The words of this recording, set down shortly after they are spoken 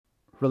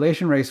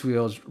Relation Race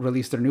Wheels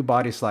released their new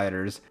body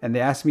sliders, and they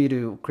asked me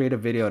to create a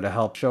video to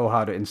help show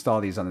how to install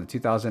these on the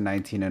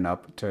 2019 and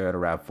up Toyota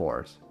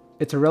RAV4s.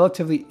 It's a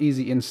relatively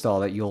easy install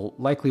that you'll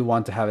likely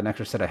want to have an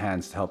extra set of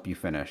hands to help you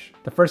finish.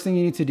 The first thing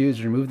you need to do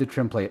is remove the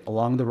trim plate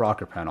along the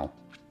rocker panel.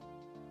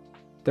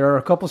 There are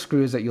a couple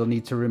screws that you'll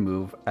need to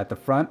remove at the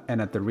front and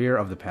at the rear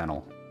of the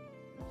panel.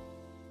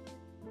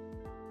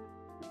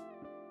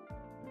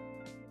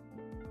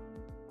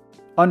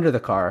 Under the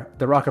car,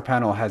 the rocker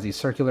panel has these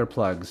circular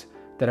plugs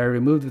that I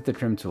removed with the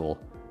trim tool,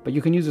 but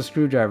you can use a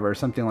screwdriver or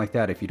something like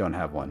that if you don't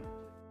have one.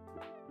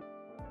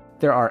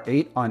 There are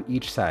 8 on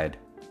each side.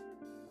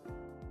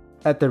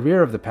 At the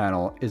rear of the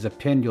panel is a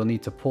pin you'll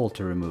need to pull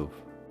to remove.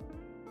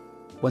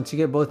 Once you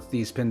get both of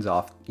these pins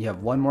off, you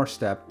have one more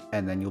step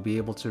and then you'll be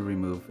able to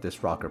remove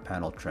this rocker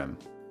panel trim.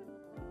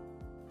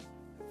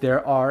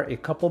 There are a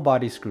couple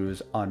body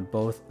screws on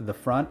both the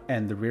front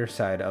and the rear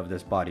side of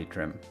this body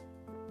trim.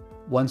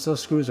 Once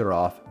those screws are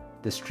off,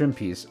 this trim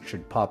piece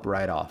should pop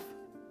right off.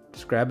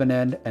 Just grab an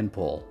end and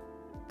pull.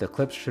 The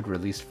clips should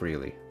release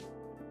freely.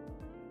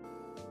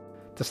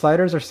 The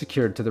sliders are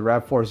secured to the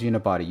RAV4's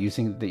unibody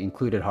using the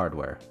included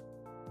hardware.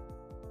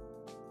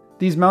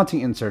 These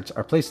mounting inserts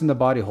are placed in the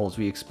body holes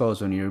we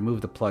exposed when we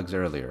removed the plugs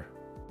earlier.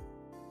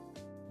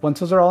 Once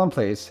those are all in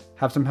place,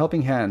 have some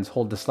helping hands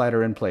hold the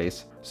slider in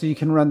place so you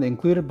can run the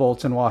included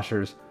bolts and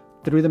washers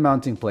through the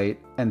mounting plate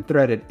and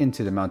thread it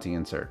into the mounting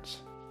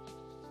inserts.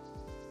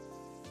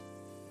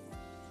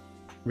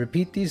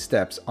 Repeat these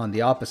steps on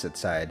the opposite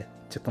side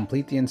to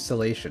complete the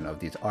installation of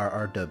these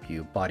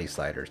RRW body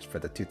sliders for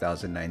the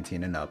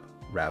 2019 and up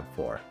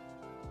RAV4.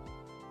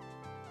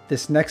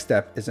 This next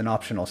step is an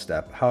optional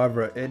step,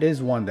 however it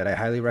is one that I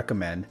highly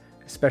recommend,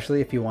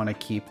 especially if you want to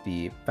keep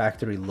the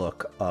factory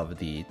look of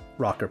the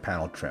rocker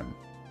panel trim.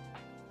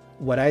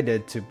 What I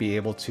did to be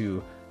able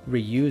to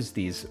reuse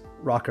these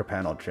rocker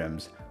panel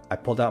trims, I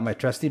pulled out my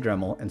trusty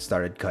Dremel and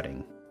started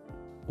cutting.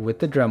 With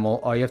the Dremel,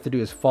 all you have to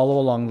do is follow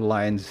along the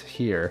lines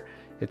here.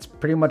 It's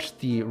pretty much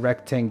the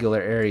rectangular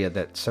area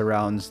that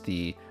surrounds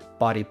the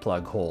body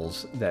plug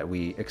holes that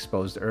we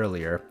exposed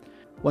earlier.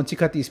 Once you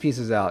cut these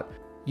pieces out,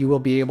 you will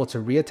be able to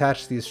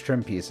reattach these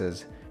trim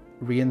pieces,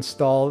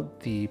 reinstall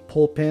the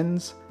pull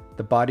pins,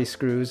 the body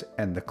screws,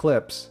 and the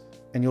clips,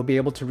 and you'll be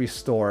able to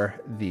restore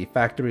the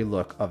factory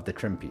look of the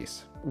trim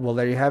piece. Well,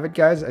 there you have it,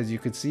 guys. As you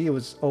can see, it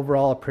was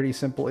overall a pretty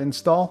simple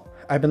install.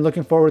 I've been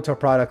looking forward to a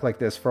product like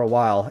this for a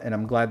while, and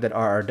I'm glad that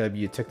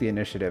RRW took the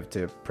initiative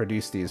to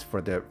produce these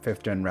for the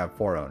 5th Gen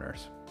RAV4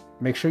 owners.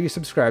 Make sure you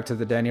subscribe to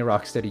the Danny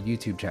Rocksteady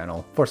YouTube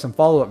channel for some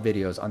follow-up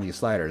videos on these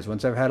sliders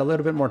once I've had a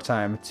little bit more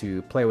time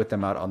to play with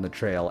them out on the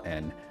trail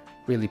and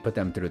really put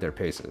them through their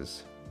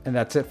paces. And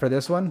that's it for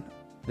this one.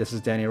 This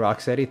is Danny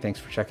Rocksteady. Thanks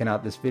for checking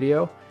out this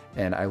video,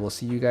 and I will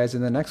see you guys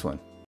in the next one.